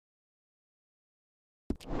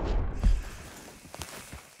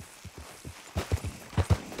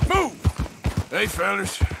Move! Hey,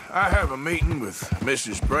 fellas. I have a meeting with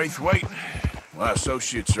Mrs. Braithwaite. My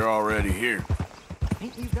associates are already here.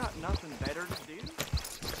 Ain't you got nothing better to do?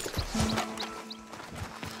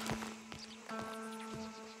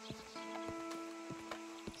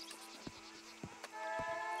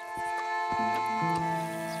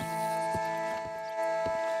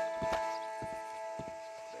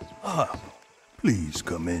 Please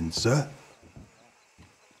come in, sir.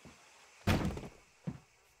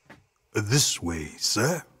 This way,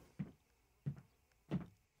 sir.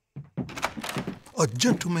 A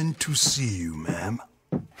gentleman to see you, ma'am.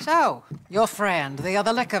 So, your friend, the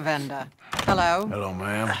other liquor vendor. Hello. Hello,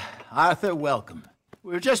 ma'am. Arthur, welcome.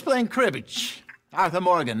 We were just playing cribbage. Arthur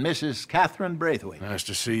Morgan, Mrs. Catherine Braithwaite. Nice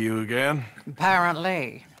to see you again.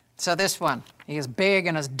 Apparently. So this one, he is big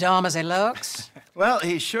and as dumb as he looks? Well,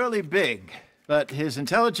 he's surely big, but his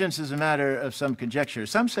intelligence is a matter of some conjecture.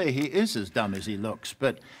 Some say he is as dumb as he looks,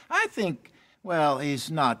 but I think, well,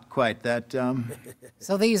 he's not quite that dumb.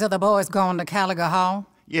 So these are the boys going to Caliga Hall?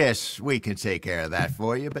 Yes, we can take care of that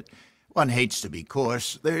for you, but one hates to be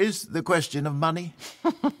coarse. There is the question of money.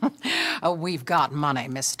 Oh, we've got money,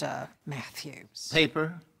 Mr. Matthews.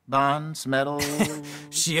 Paper, bonds, metal.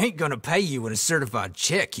 She ain't gonna pay you in a certified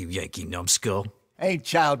check, you Yankee numbskull. Ain't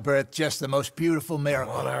childbirth just the most beautiful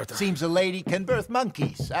miracle? Well, Arthur. Seems a lady can birth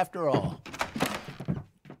monkeys, after all.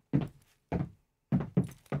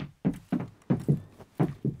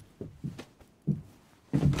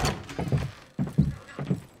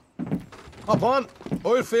 Hop on.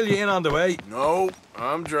 I'll fill you in on the way. No,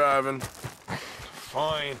 I'm driving.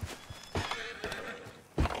 Fine.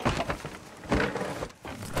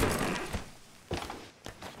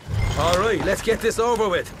 All right, let's get this over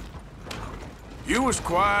with. You was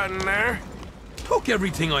quiet in there? Took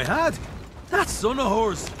everything I had. That son of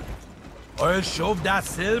hers. I'll shove that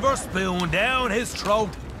silver spoon down his throat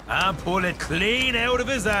and pull it clean out of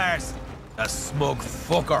his arse. A smug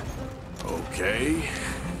fucker. Okay.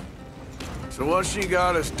 So what she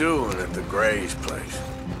got us doing at the Gray's place?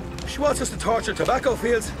 She wants us to torture tobacco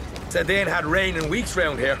fields. Said they ain't had rain in weeks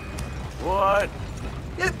round here. What?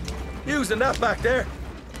 Yep, using that back there.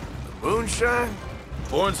 Moonshine?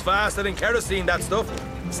 Burns faster than kerosene, that stuff.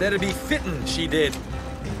 Said it'd be fitting, she did.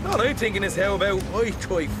 All I'm thinking is how about I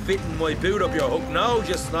try fitting my boot up your hook now,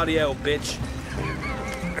 you snotty old bitch.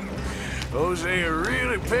 Hosea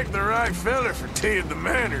really picked the right feller for tea at the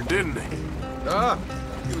manor, didn't he? Ah,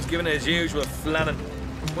 he was giving it his usual flannin'.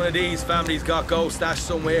 One of these families got gold stashed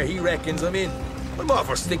somewhere, he reckons I'm in. I'm all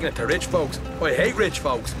for sticking it to rich folks. I hate rich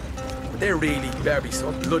folks. But there really better be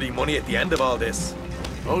some bloody money at the end of all this.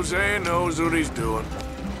 Hosea knows what he's doing.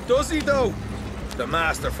 Does he, though? The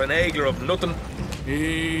master finagler of nothing.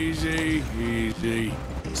 Easy, easy.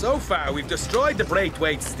 So far, we've destroyed the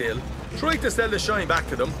Braithwaites still, tried to sell the shine back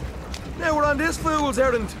to them. Now we're on this fool's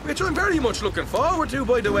errand, which I'm very much looking forward to,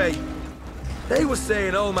 by the way. They was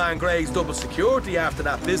saying old man Gray's double security after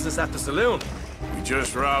that business at the saloon. We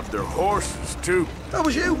just robbed their horses, too. That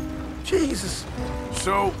was you? Jesus.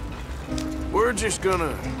 So, we're just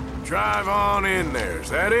gonna drive on in there, is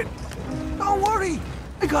that it? Don't worry,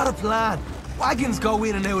 I got a plan. Wagons go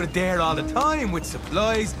in and out of there all the time with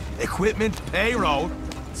supplies, equipment, payroll.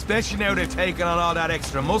 Especially now they're taking on all that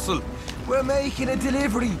extra muscle. We're making a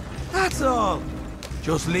delivery, that's all.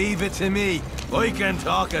 Just leave it to me. I can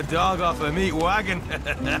talk a dog off a meat wagon.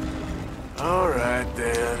 All right,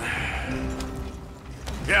 then.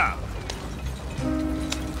 Yeah.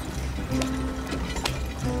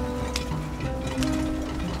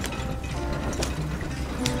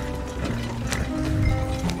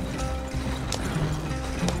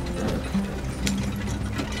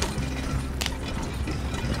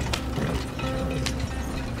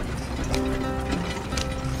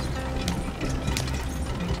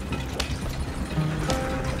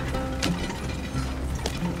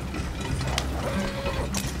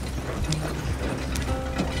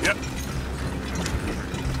 Yep.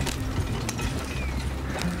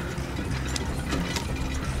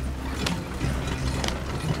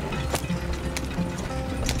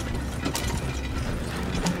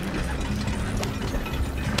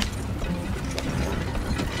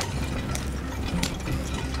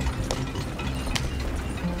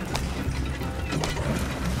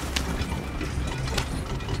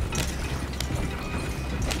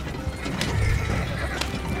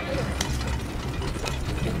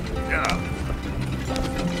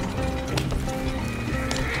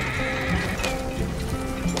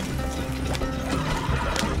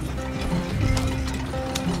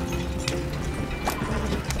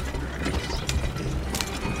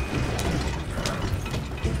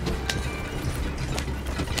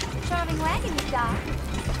 wagon you got.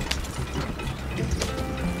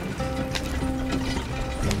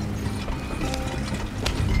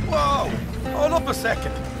 Whoa! Hold up a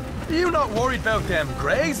second. You not worried about them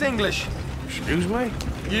Greys, English? Excuse me?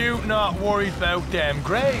 You not worried about them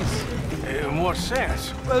Greys? In what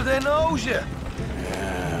sense? Well, they knows you.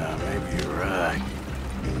 Yeah, maybe you're right.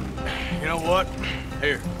 You know what?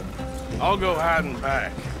 Here, I'll go hiding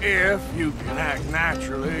back. If you can act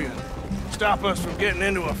naturally and stop us from getting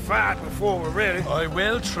into a fight before we're ready. I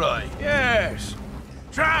will try. Yes.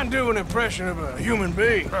 Try and do an impression of a human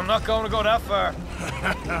being. I'm not going to go that far.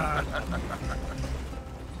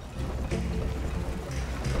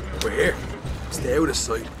 We're here. Stay out of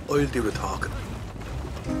sight. I'll do the talking.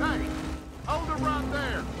 Hey, hold it right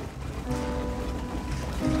there.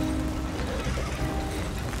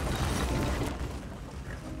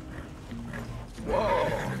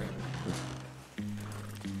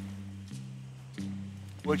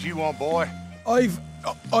 What you want, boy?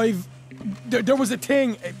 There was a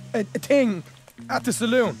thing at the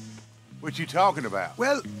saloon. What you talking about?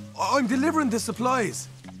 Well, I'm delivering the supplies.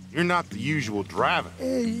 You're not the usual driver.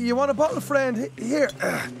 You want a bottle, friend? Here.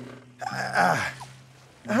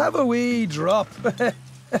 Have a wee drop.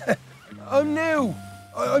 I'm new.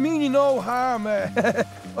 I mean you no harm.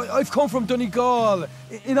 I've come from Donegal,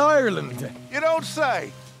 in Ireland. You don't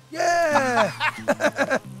say. Yeah.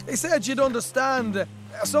 They said you'd understand.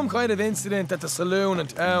 Some kind of incident at the saloon in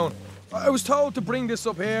town. I was told to bring this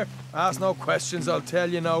up here. Ask no questions, I'll tell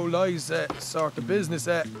you no lies, sort of business.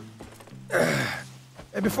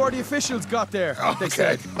 Before the officials got there, they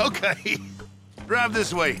said. Okay. Drive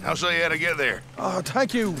this way. I'll show you how to get there. Oh,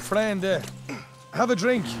 thank you, friend. Have a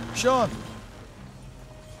drink, Sean.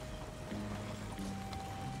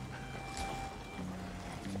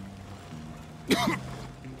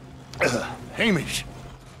 Hamish.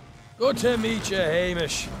 Good to meet you,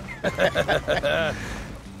 Hamish.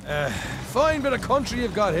 Fine bit of country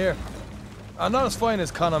you've got here. Not as fine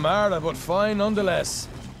as Connemara, but fine nonetheless.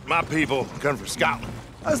 My people come from Scotland.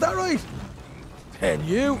 Is that right? Then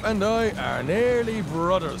you and I are nearly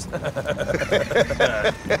brothers.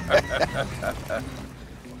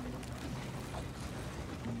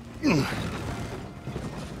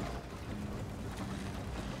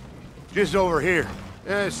 Just over here.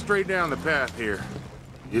 Straight down the path here.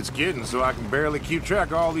 It's getting so I can barely keep track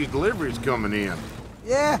of all these deliveries coming in.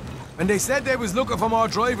 Yeah, and they said they was looking for more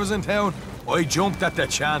drivers in town. I jumped at the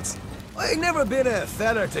chance. I never been a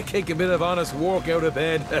feller to kick a bit of honest work out of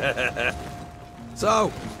bed. So,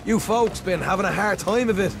 you folks been having a hard time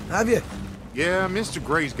of it, have you? Yeah, Mr.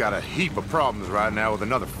 Gray's got a heap of problems right now with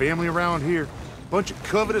another family around here. Bunch of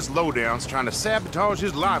covetous lowdowns trying to sabotage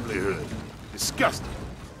his livelihood. Disgusting.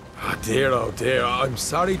 Oh dear, I'm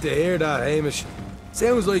sorry to hear that, Hamish.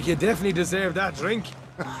 Sounds like you definitely deserve that drink.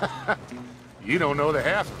 You don't know the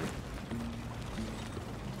half of it.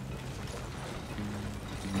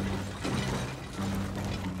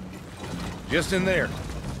 Just in there.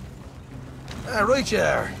 Right you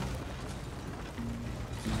are.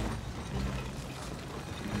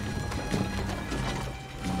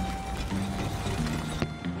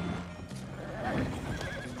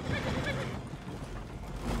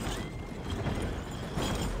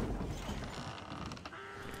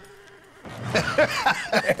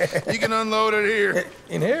 You can unload it here.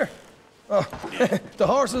 In here? Oh, the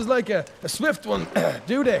horse is like a swift one,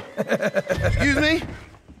 do they? Excuse me?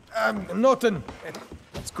 Nothing.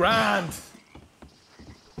 It's grand.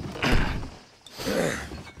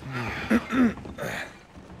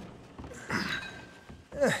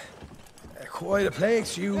 Quite a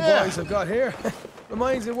place you boys have got here.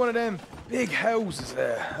 Reminds me of one of them big houses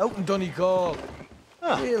out in Donegal.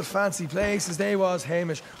 Real fancy places they was,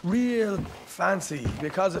 Hamish. Real fancy.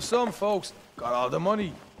 Because if some folks got all the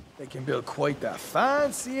money, they can build quite the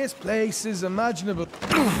fanciest places imaginable.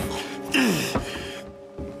 Okay.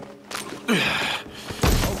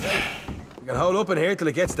 You can hold up in here till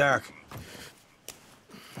it gets dark.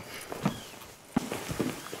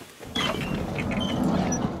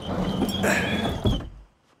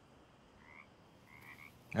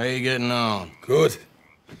 How you getting on? Good.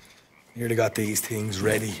 Nearly got these things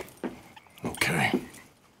ready. Okay.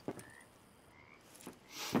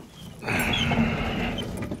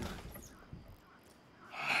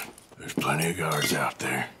 There's plenty of guards out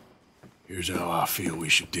there. Here's how I feel we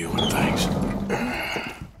should deal with things.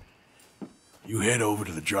 You head over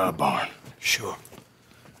to the dry barn. Sure.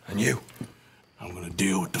 And you? I'm gonna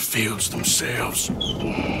deal with the fields themselves.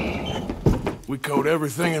 We coat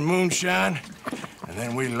everything in moonshine, and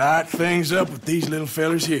then we light things up with these little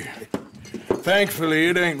fellers here. Thankfully,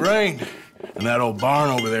 it ain't rained, and that old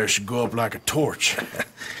barn over there should go up like a torch.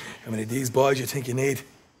 How many of these boys you think you need?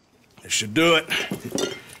 This should do it.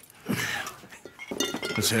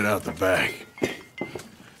 Let's head out the back.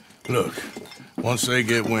 Look, once they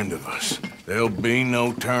get wind of us, there'll be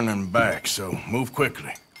no turning back, so move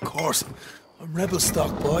quickly. Of course. I'm rebel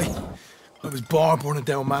stock, boy. I was born burning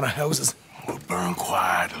down manor houses. We'll burn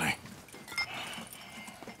quietly.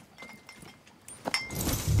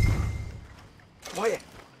 Quiet.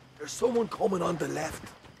 There's someone coming on the left.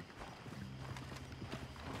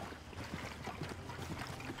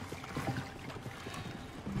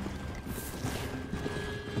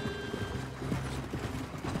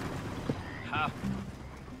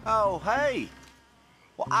 Oh, hey.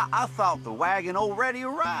 Well, I thought the wagon already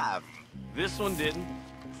arrived. This one didn't.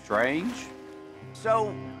 Strange.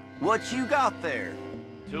 So, what you got there?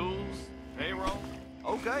 Tools, payroll.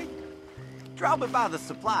 Okay. Drop it by the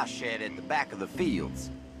supply shed at the back of the fields.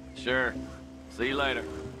 Sure. See you later.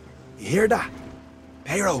 You hear that?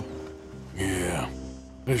 Payroll. Yeah.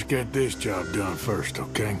 Let's get this job done first,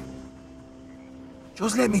 okay?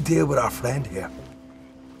 Just let me deal with our friend here.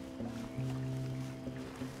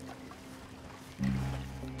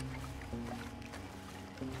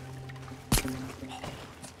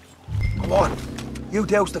 Come on. You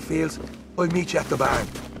douse the fields. I'll meet you at the barn.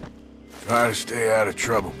 Try to stay out of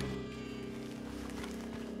trouble.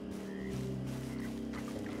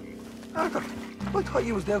 Arthur, I thought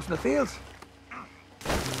you was dousing the fields.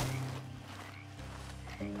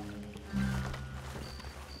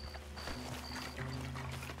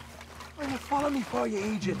 Why you follow me for, you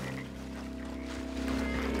agent?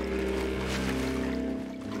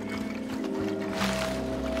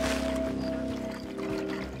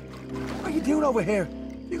 What are you doing over here?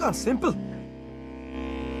 You gone simple.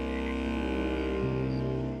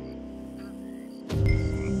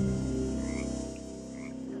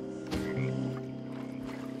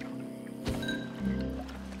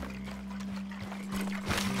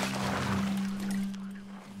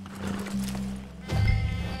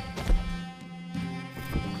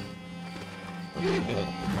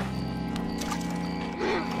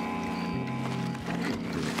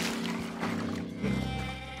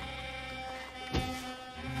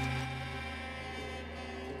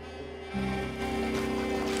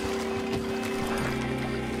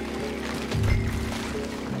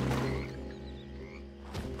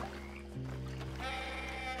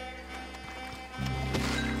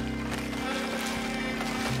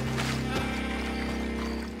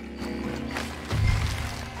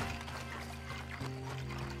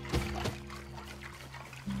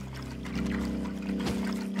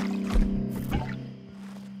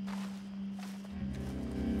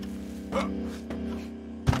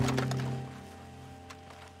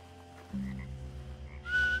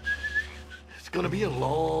 It's gonna be a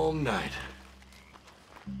long night.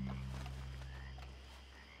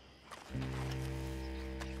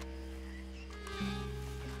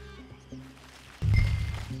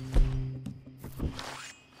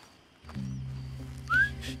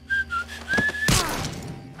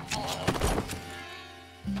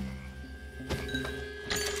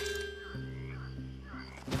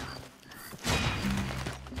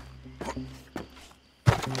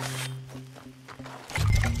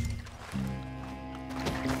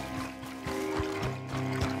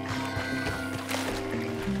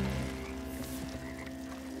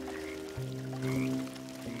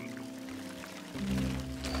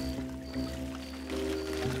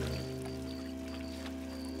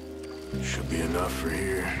 Should be enough for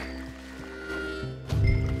here.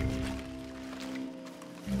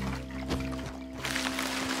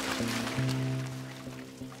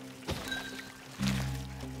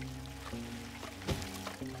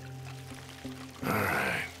 All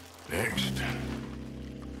right, next.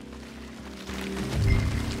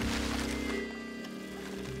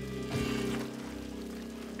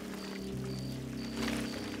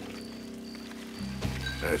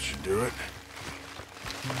 That should do it.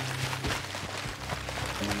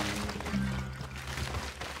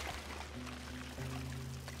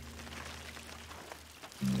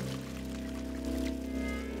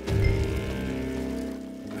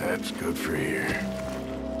 That's good for here.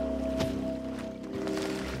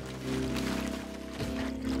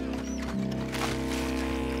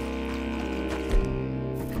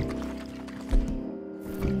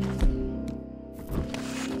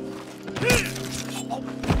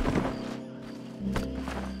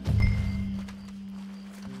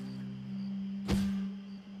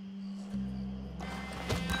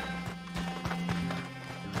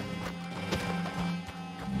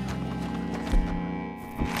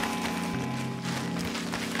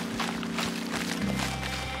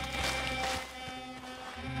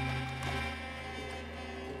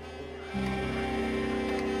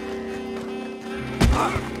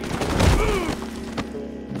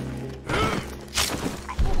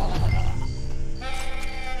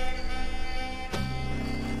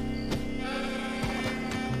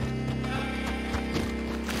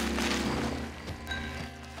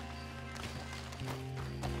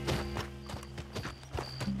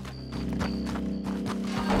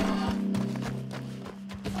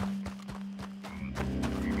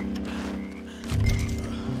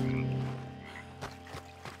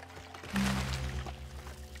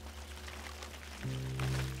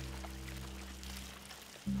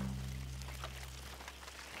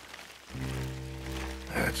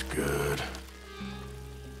 That's good.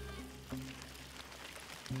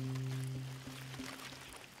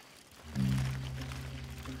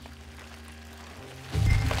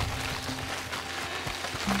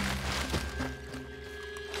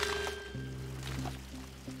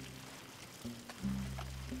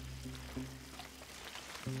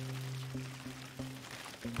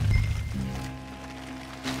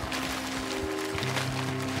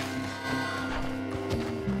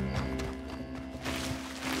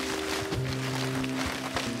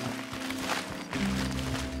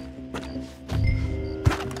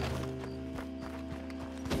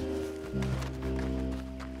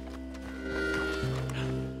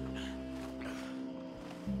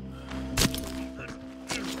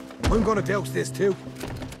 I'm gonna douse this too.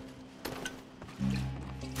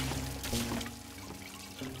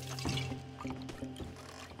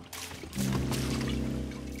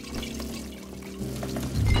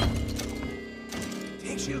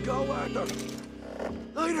 Think she'll go, Arthur?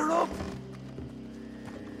 Light her up!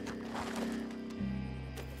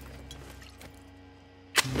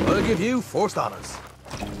 I'll give you first honors.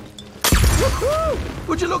 Woohoo!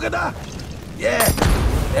 Would you look at that? Yeah!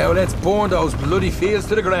 Now let's burn those bloody fields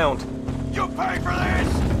to the ground. You pay for this!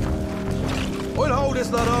 I'll hold this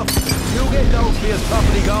lot up. You get those fields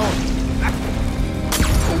properly going.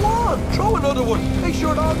 Go on, throw another one. Make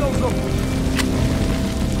sure it all goes up.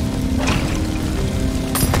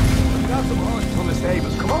 Got some horses from the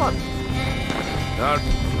stables. Come on.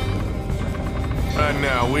 Right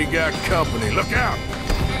now, we got company. Look out!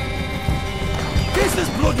 This is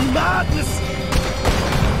bloody madness!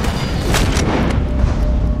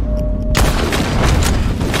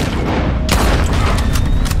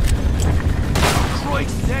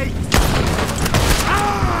 Christ's sake!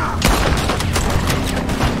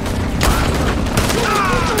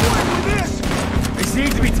 They seem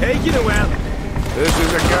to be taking it well. This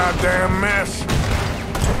is a goddamn mess.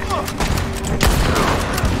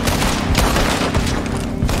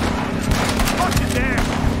 Watch it there!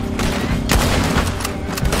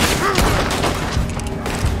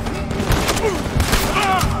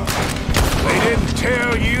 They didn't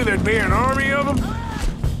tell you there'd be an army of them?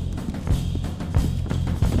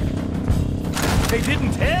 They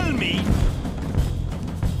didn't tell me!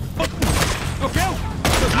 Look out!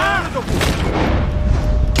 There's more of them!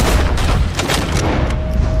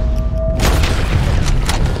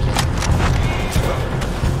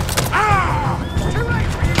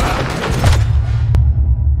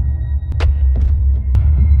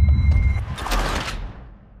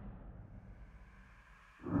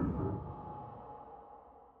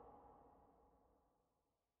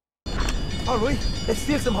 All right, let's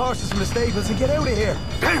steal some horses from the stables and get out of here.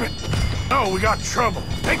 Damn it! No, we got trouble.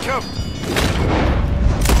 Take cover.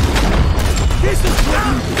 This is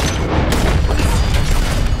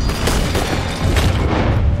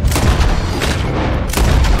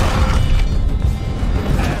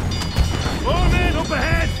More men up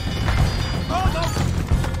ahead! Oh no!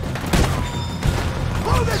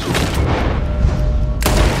 Hold it!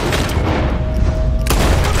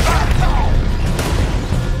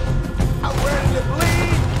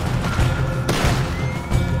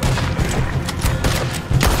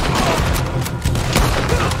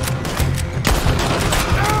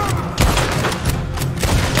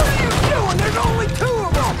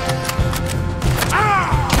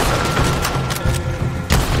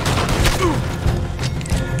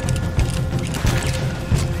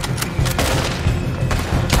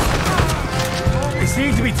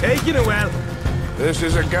 Seem to be taking it well. This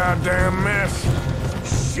is a goddamn mess.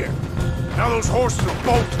 Shit. Now those horses are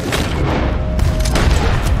bolted.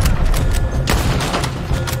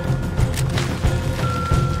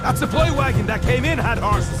 That supply wagon that came in had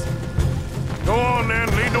horses. Go on then,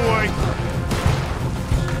 lead the way.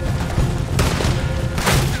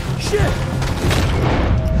 Shit!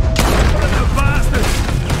 What the bastards!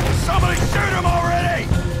 Somebody shoot him already!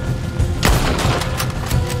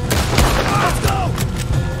 Let's go!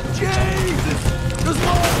 Jesus! There's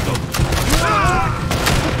more of them! I'll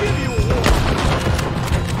give you a war!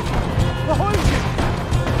 Behind you!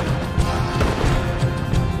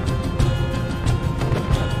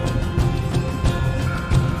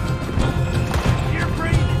 You're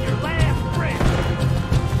breathing your last breath!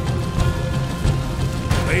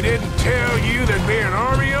 They didn't tell you there'd be an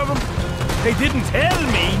army of them? They didn't tell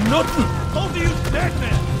me nothing! How do you dead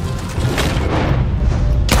men?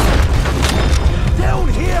 Down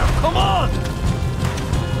here! Come on!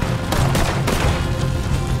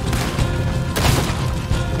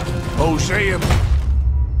 Hosea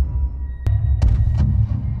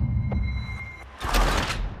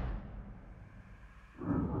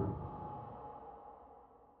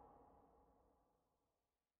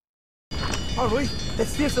All right,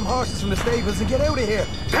 let's steal some horses from the stables and get out of here.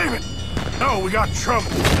 Damn it! No, we got trouble.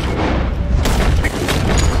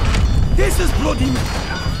 This is bloody...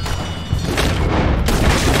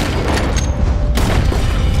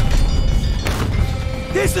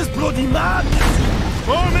 This is bloody madness!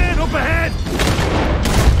 More men up ahead!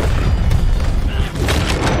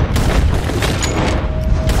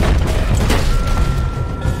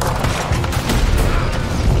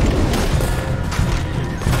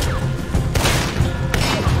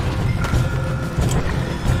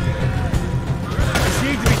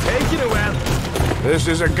 This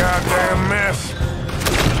is a goddamn mess.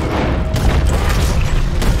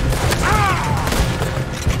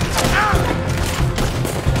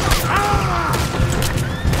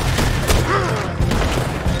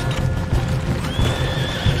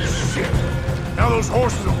 Shit. Now those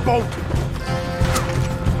horses are bolted.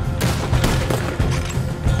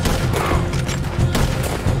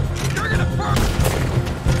 You're gonna burn!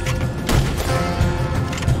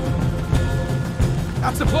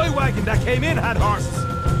 That supply wagon that came in had horses.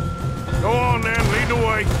 Go on then, lead the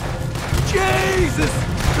way. Jesus!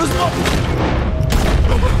 There's no...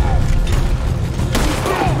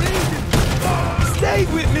 Stay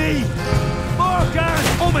with me! More guys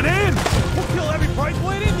coming in! We'll kill every price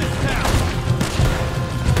point in this town!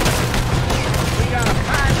 We got a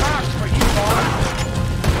fine box for you, boy.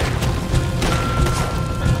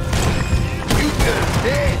 You just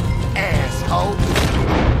dead, asshole.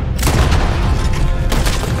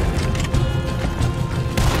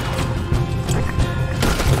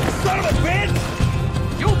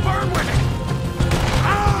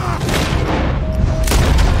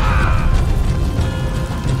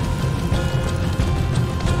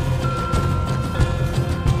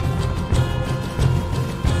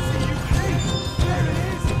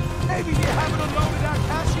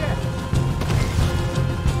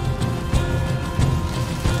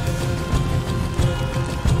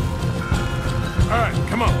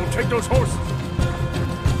 Take those horses.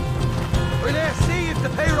 We're there, see if the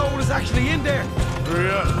payroll is actually in there. Hurry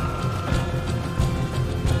up.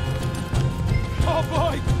 Oh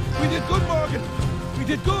boy, we did good, Morgan. We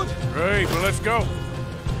did good. Great, well let's go.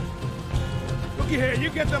 Looky here, you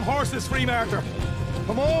get them horses free, Martha.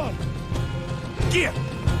 Come on. Get.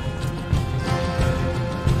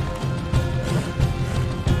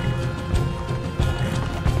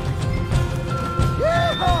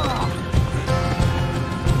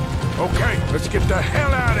 Okay, let's get the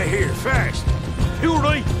hell out of here, fast. You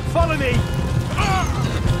right, follow me. Oh.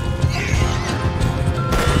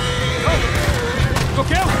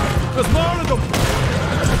 Look out, there's more of them.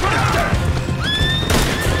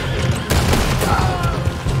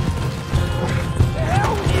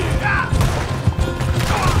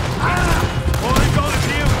 Oh, I'm gonna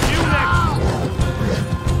deal with you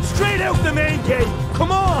next. Straight out the main gate,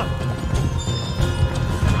 come on.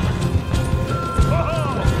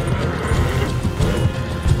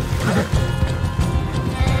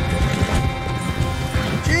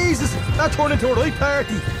 That turned into a right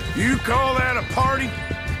party. You call that a party?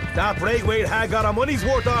 That Braithwaite had got our money's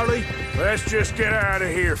worth, Arlie. Let's just get out of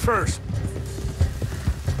here first.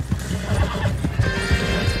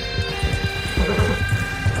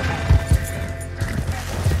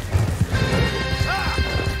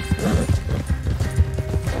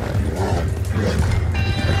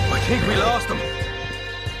 I think we lost them.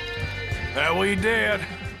 That we did.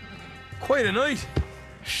 Quite a night.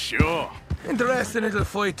 Sure. Interesting little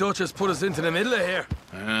fight Duchess put us into the middle of here.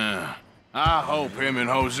 I hope him and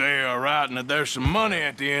Hosea are right and that there's some money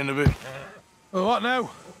at the end of it. Well, what now?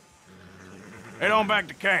 Head on back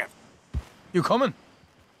to camp. You coming?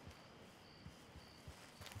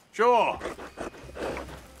 Sure.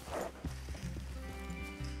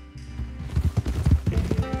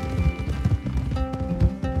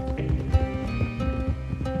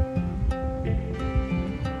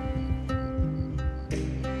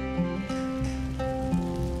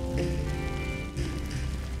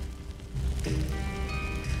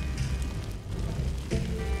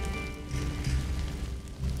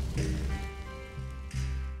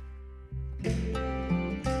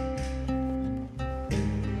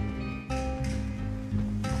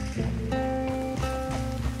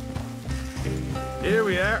 Here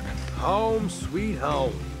we are. Home sweet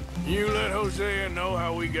home. You let Hosea know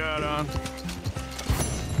how we got on.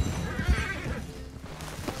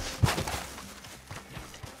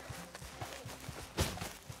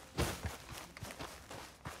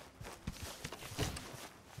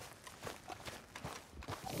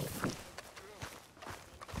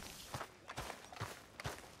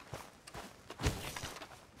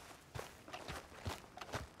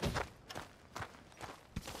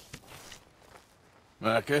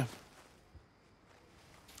 Micah?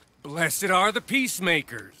 Blessed are the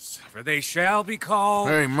peacemakers, for they shall be called...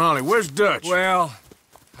 Hey, Molly, where's Dutch? Well,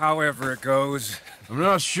 however it goes. I'm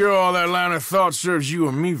not sure all that line of thought serves you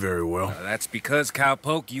or me very well. That's because,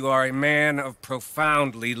 Cowpoke, you are a man of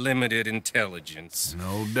profoundly limited intelligence.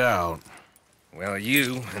 No doubt. Well,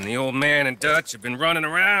 you and the old man and Dutch have been running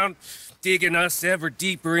around, digging us ever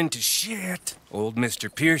deeper into shit. Old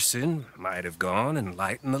Mr. Pearson might have gone and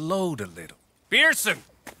lightened the load a little. Pearson!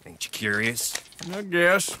 Ain't you curious? I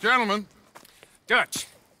guess. Gentlemen. Dutch,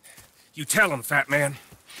 you tell him, fat man.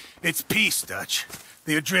 It's peace, Dutch.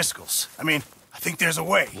 The O'Driscolls. I mean, I think there's a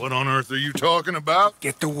way. What on earth are you talking about?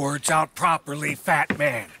 Get the words out properly, fat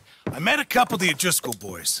man. I met a couple of the O'Driscoll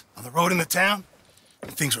boys on the road in the town,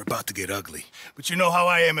 and things were about to get ugly. But you know how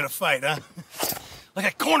I am in a fight, huh? Like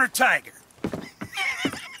a corner tiger.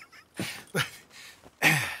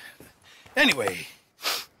 Anyway,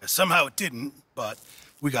 somehow it didn't, but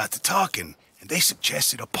we got to talking, and they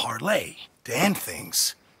suggested a parlay to end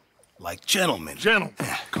things. Like gentlemen. Gentlemen.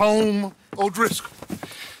 Colm O'Driscoll.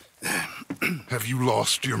 Have you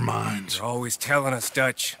lost your minds? You're always telling us,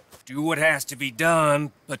 Dutch. Do what has to be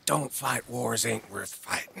done, but don't fight wars ain't worth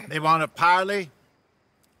fighting. They want a parley?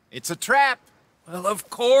 It's a trap. Well, of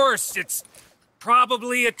course, it's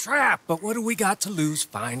probably a trap, but what do we got to lose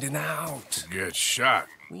finding out? Get shot.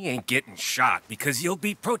 We ain't getting shot because you'll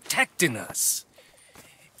be protecting us.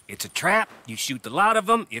 It's a trap, you shoot the lot of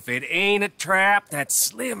them. If it ain't a trap, that's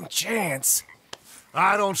slim chance.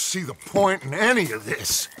 I don't see the point in any of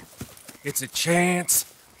this. It's a chance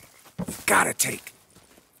you gotta take.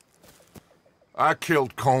 I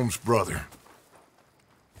killed Colm's brother.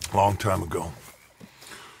 A long time ago.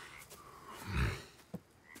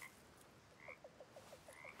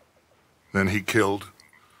 Then he killed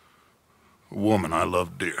a woman I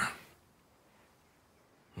loved dear.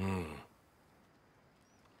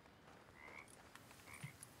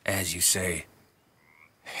 As you say,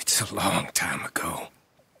 it's a long time ago,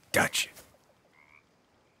 Dutch.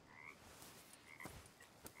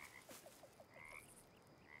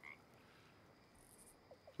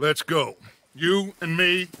 Let's go. You and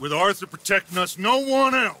me, with Arthur protecting us, no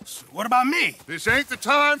one else. What about me? This ain't the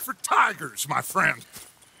time for tigers, my friend.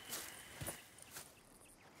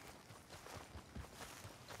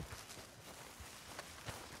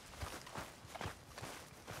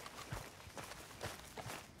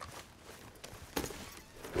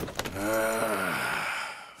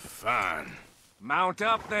 Fine. Mount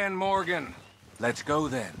up then, Morgan. Let's go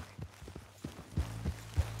then.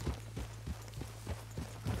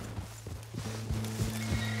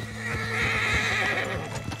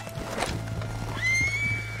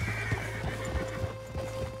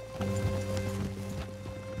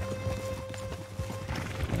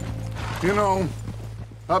 You know,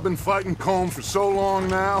 I've been fighting Colm for so long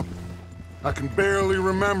now, I can barely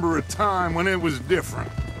remember a time when it was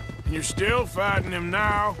different. You're still fighting him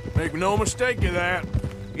now. Make no mistake of that.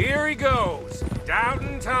 Here he goes,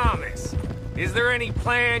 Doubting Thomas. Is there any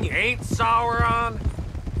plan you ain't sour on?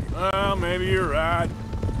 Well, maybe you're right.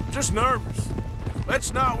 Just nervous.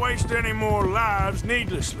 Let's not waste any more lives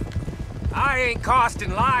needlessly. I ain't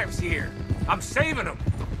costing lives here. I'm saving them.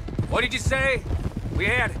 What did you say? We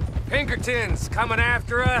had Pinkertons coming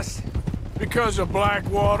after us? Because of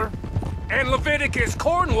Blackwater? And Leviticus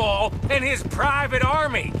Cornwall and his private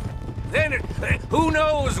army. Then, who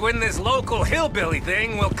knows when this local hillbilly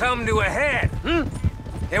thing will come to a head,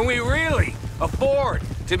 Can we really afford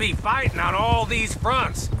to be fighting on all these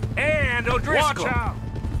fronts? And O'Driscoll. Watch out!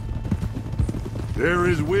 There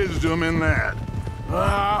is wisdom in that.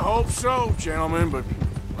 I hope so, gentlemen, but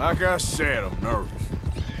like I said, I'm nervous.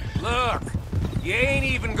 Look, you ain't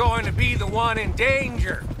even going to be the one in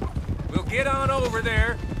danger. We'll get on over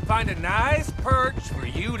there, find a nice perch for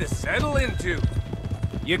you to settle into.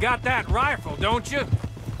 You got that rifle, don't you?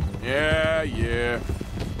 Yeah.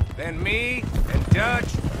 Then me and Dutch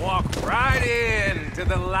walk right in to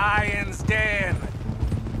the lion's den.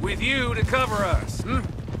 With you to cover us,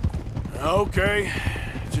 Okay.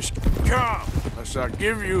 Just come, unless I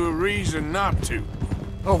give you a reason not to.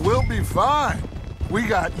 Oh, we'll be fine. We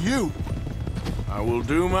got you. I will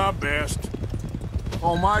do my best.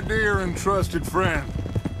 Oh, my dear and trusted friend.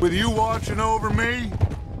 With you watching over me,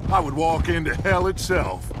 I would walk into hell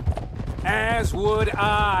itself. As would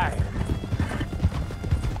I.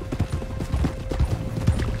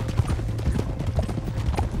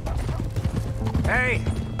 Hey,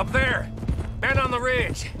 up there. Men on the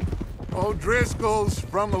ridge. O'Driscoll's,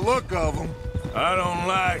 from the look of them. I don't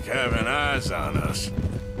like having eyes on us.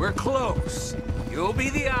 We're close. You'll be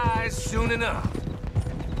the eyes soon enough.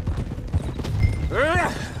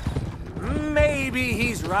 maybe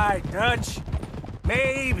he's right, Dutch.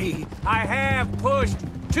 Maybe I have pushed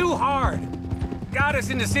too hard. Got us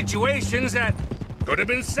into situations that could have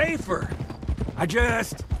been safer.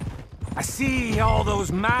 I see all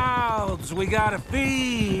those mouths we gotta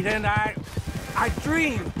feed, and I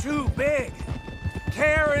dream too big,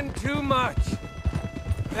 caring too much.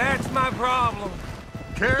 That's my problem.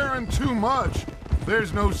 Caring too much?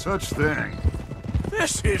 There's no such thing.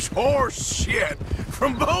 This is horse shit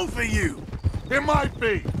from both of you. It might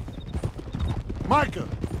be. Micah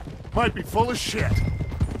might be full of shit.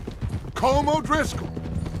 Colm O'Driscoll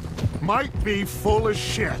might be full of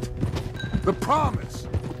shit. The promise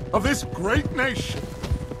of this great nation,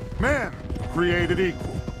 men created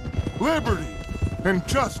equal, liberty and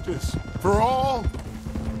justice for all,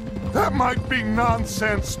 that might be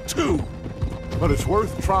nonsense too. But it's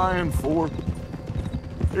worth trying for.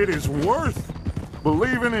 It is worth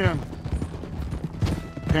believing in.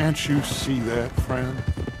 Can't you see that, friend?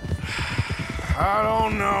 I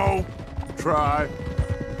don't know. Try.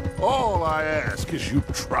 All I ask is you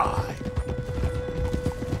try.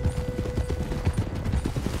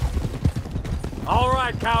 All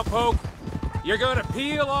right, cowpoke. You're gonna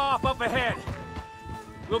peel off up ahead.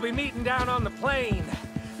 We'll be meeting down on the plain.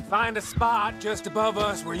 Find a spot just above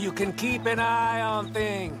us where you can keep an eye on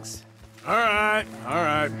things. All right.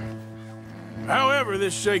 However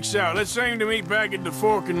this shakes out, let's aim to meet back at the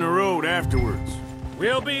fork in the road afterwards.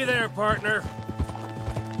 We'll be there, partner.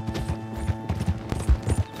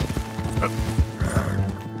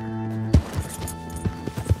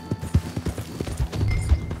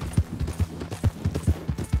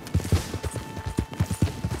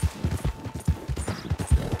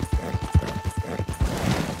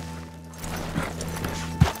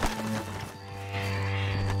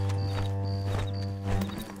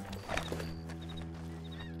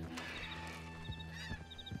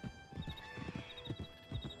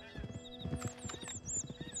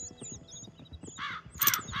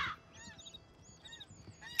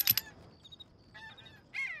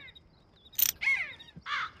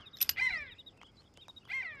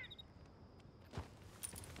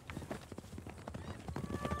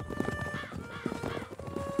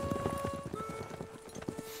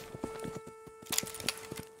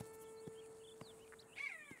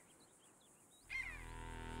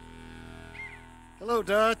 Hello,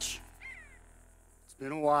 Dutch. It's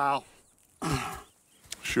been a while.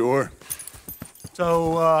 Sure.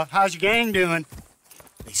 So, how's your gang doing?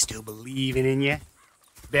 They still believing in you?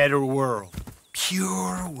 Better world.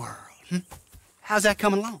 Pure world. How's that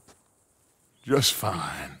coming along? Just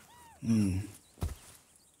fine.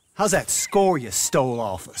 How's that score you stole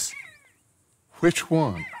off us? Which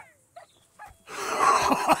one?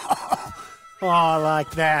 Oh, I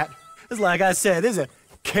like that. It's like I said, this is a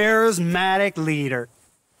charismatic leader.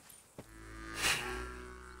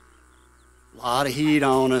 Lot of heat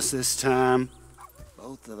on us this time.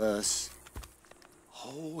 Both of us.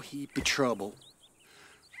 Whole heap of trouble.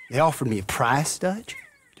 They offered me a price, Dutch,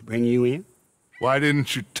 to bring you in. Why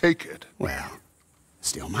didn't you take it? Well,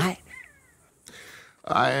 still might.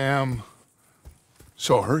 I am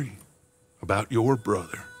sorry about your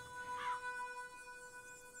brother.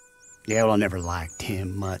 Yeah, well, I never liked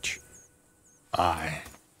him much. I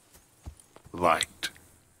liked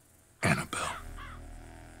Annabelle.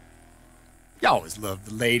 You always loved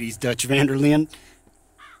the ladies, Dutch van der Linde.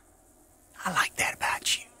 I like that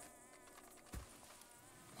about you.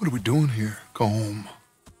 What are we doing here? Go home.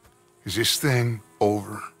 Is this thing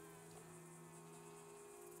over?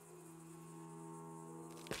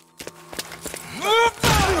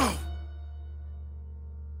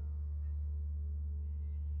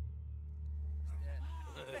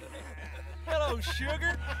 Hello,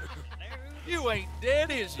 sugar. You ain't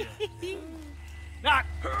dead, is you? Not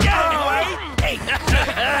anyway. Hey.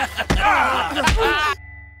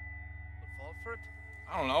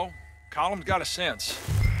 I don't know. Colum's got a sense.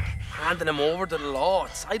 Handing him over to the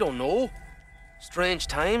lords. I don't know. Strange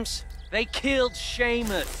times. They killed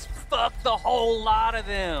Seamus. Fuck the whole lot of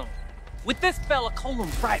them. With this fella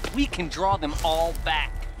Colum right, we can draw them all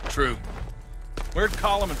back. True. Where'd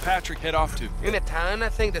Colum and Patrick head off to? In a town, I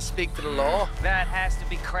think, to speak to the law. That has to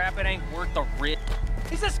be crap. It ain't worth the risk.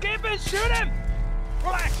 He's escaping! Shoot him!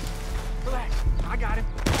 Relax! Relax. I got him.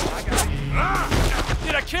 Ah!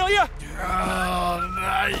 Did I kill you? Oh,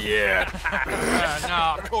 not yet.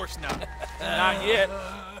 No, of course not. Not yet.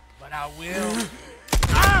 But I will.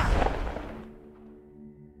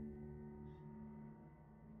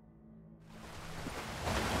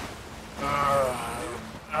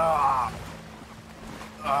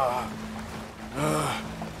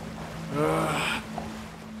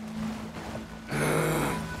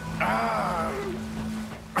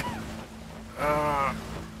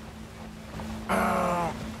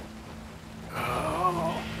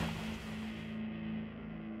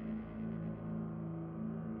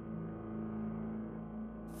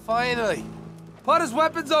 Finally. Put his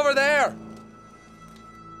weapons over there.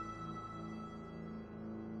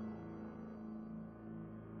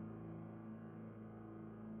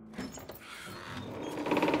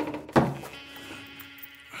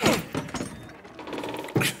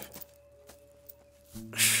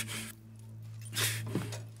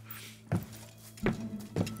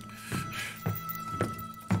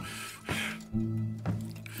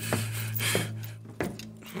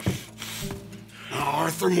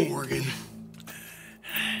 Arthur Morgan.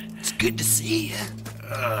 It's good to see you.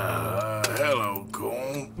 Hello,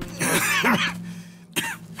 Colm.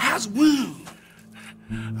 How's the wound?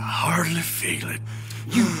 I hardly feel it.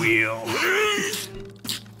 You will.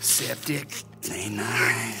 Septic. Ain't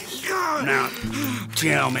nice. Now,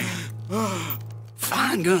 tell me,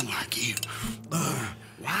 fine gun like you,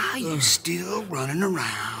 why you still running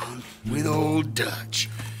around with old Dutch?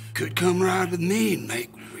 Could come ride with me and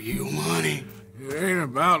make real money. It ain't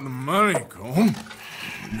about the money, Colm.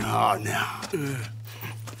 No.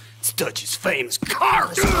 It's Dutch's famous car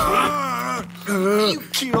restaurant. You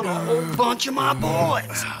killed a whole bunch of my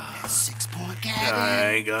boys. That 6-point gag.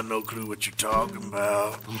 I ain't got no clue what you're talking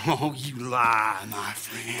about. Oh, you lie, my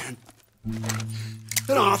friend.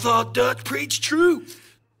 And I thought Dutch preached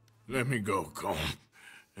truth. Let me go, Colm,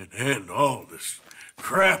 and end all this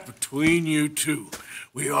crap between you two.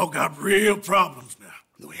 We all got real problems now.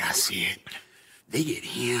 The way I see it, they get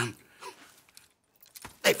him,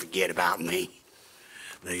 they forget about me.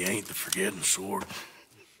 They ain't the forgetting sort.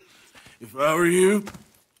 If I were you,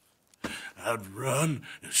 I'd run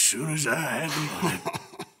as soon as I had the money.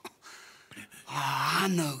 I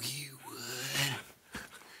know you would.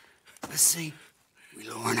 But see, we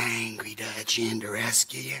lure an angry Dutch in to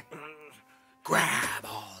rescue you, grab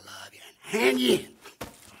all of you, and hand you in,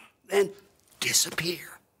 then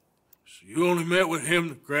disappear. So you only met with him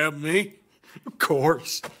to grab me? Of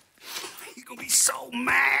course. He's gonna be so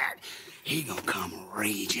mad. He gonna come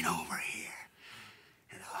raging over here.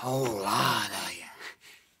 And a whole lot of you.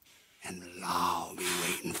 And the law will be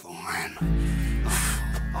waiting for him.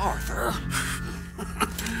 Oh, Arthur.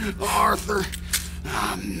 Arthur,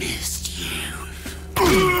 I missed you.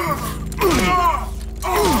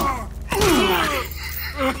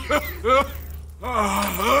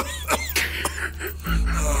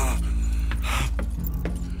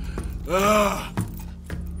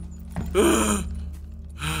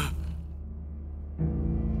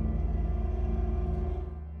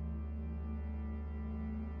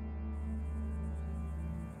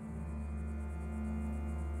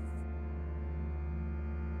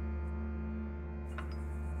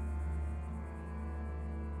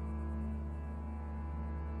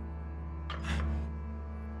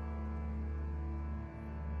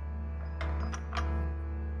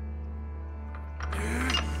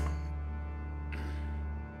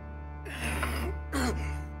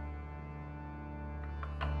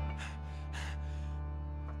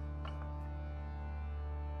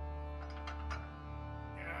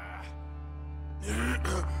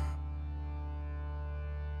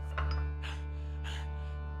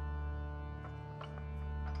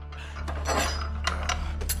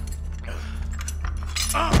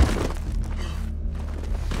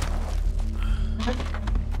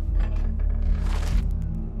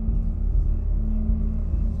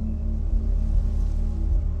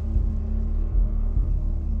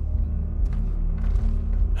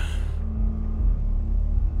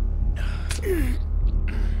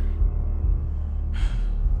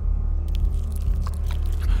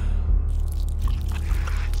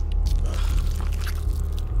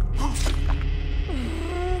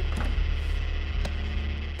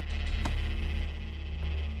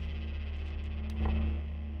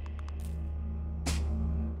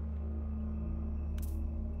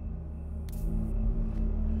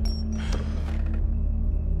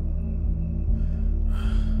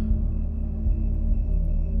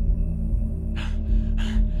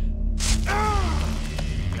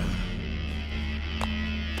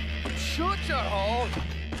 Shut your hole.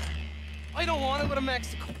 I don't want to go to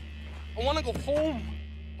Mexico. I want to go home.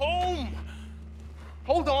 Home!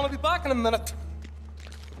 Hold on, I'll be back in a minute.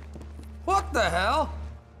 What the hell?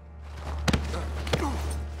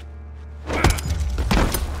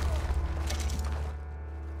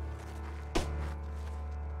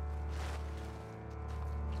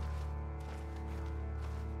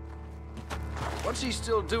 What's he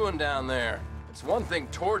still doing down there? It's one thing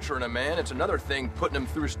torturing a man, it's another thing putting him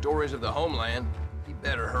through stories of the homeland. He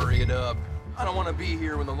better hurry it up. I don't want to be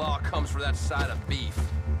here when the law comes for that side of beef.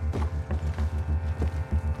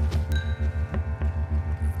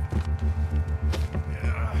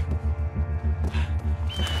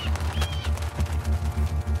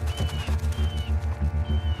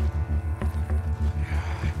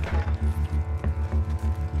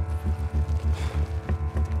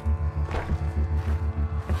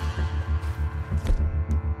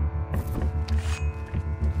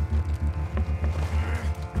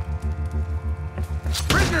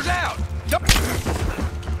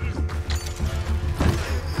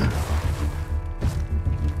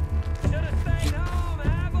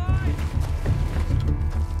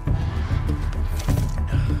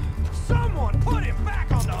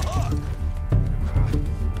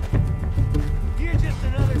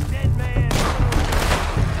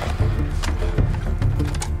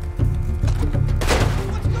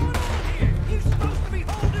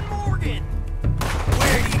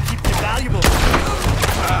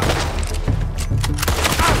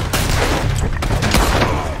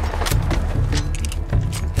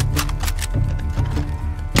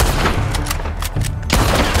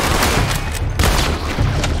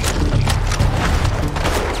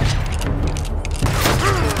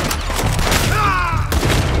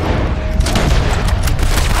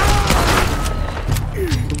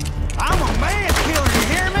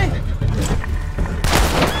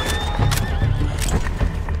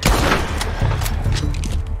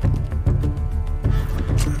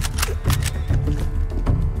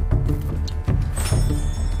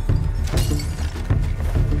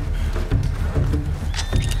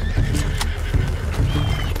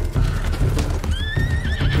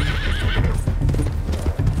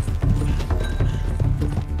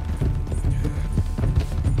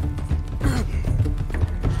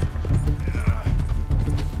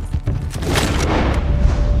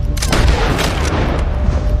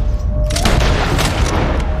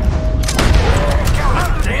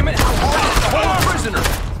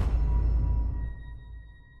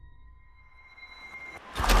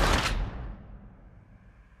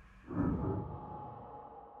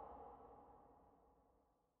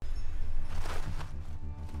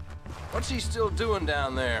 What's he still doing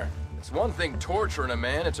down there? It's one thing torturing a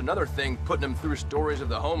man, it's another thing putting him through stories of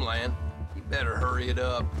the homeland. He better hurry it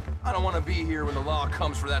up. I don't want to be here when the law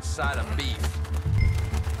comes for that side of beef.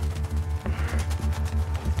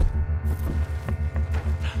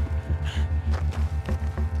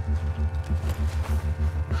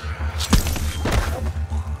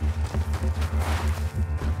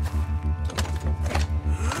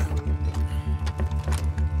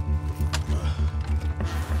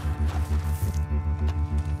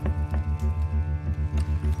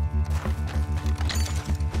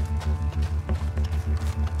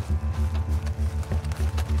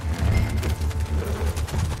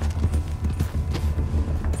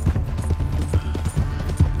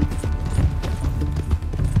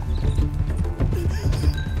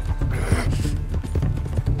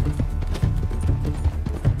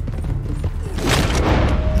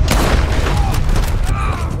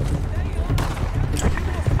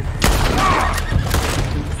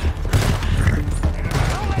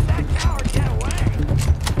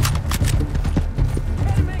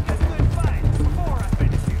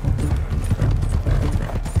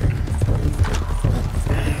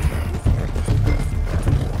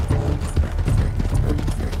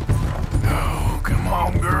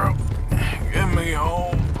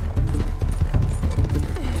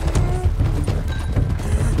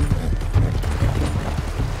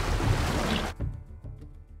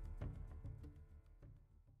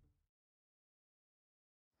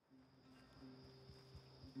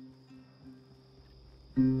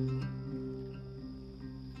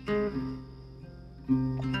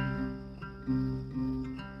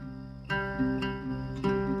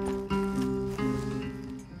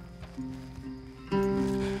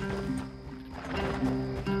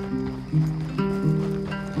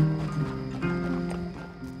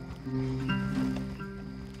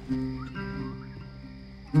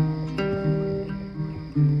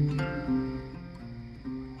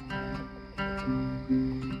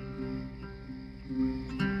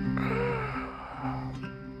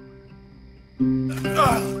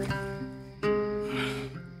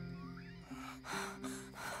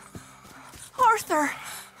 Arthur!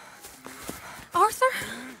 Arthur?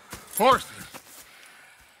 Arthur!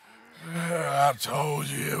 I told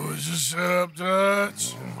you it was a setup,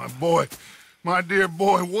 Dutch. Oh, my boy. My dear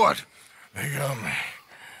boy, what? They got me.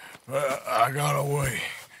 I got away.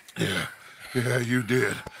 Yeah, you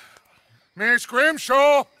did. Miss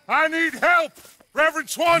Grimshaw, I need help! Reverend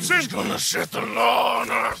Swanson! He's gonna set the law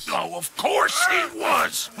on us. Oh, of course he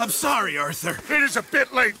was! I'm sorry, Arthur. It is a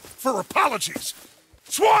bit late for apologies.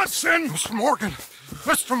 Swanson! Mr. Morgan!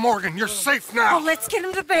 Mr. Morgan, you're safe now. Oh, let's get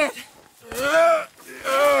him to bed.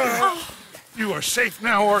 You are safe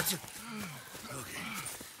now, Arthur.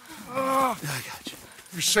 I got you.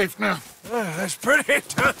 You're safe now. That's pretty,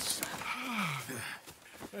 Dutch.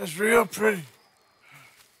 That's real pretty.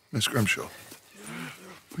 Miss Grimshaw,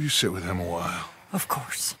 will you sit with him a while? Of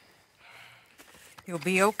course. You'll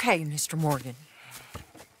be okay, Mr. Morgan.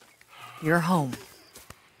 You're home.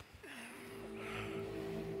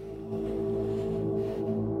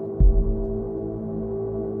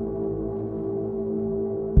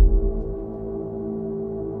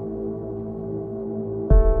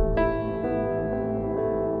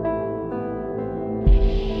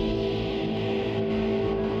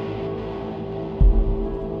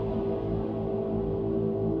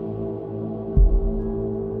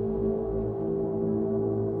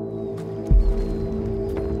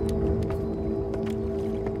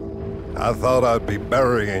 I thought I'd be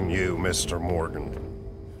burying you, Mr. Morgan.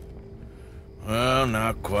 Well,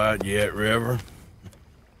 not quite yet, Reverend.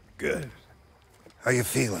 Good. How you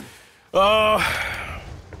feeling? Oh,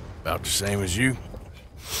 about the same as you.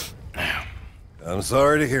 I'm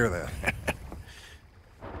sorry to hear that.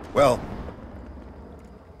 Well,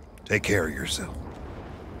 take care of yourself.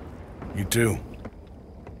 You too.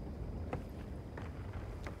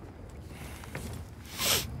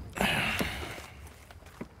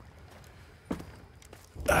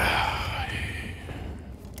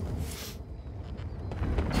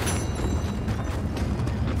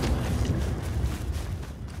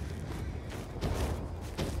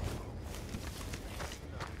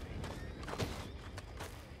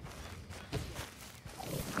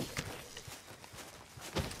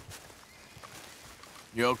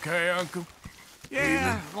 You okay, Uncle?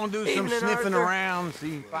 Yeah, gonna do some sniffing around,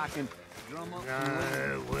 see if I can drum up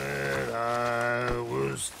when I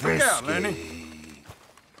was Look out, Lenny. frisky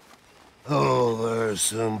over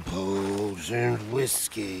some Polish and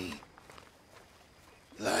whiskey.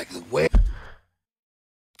 Like the way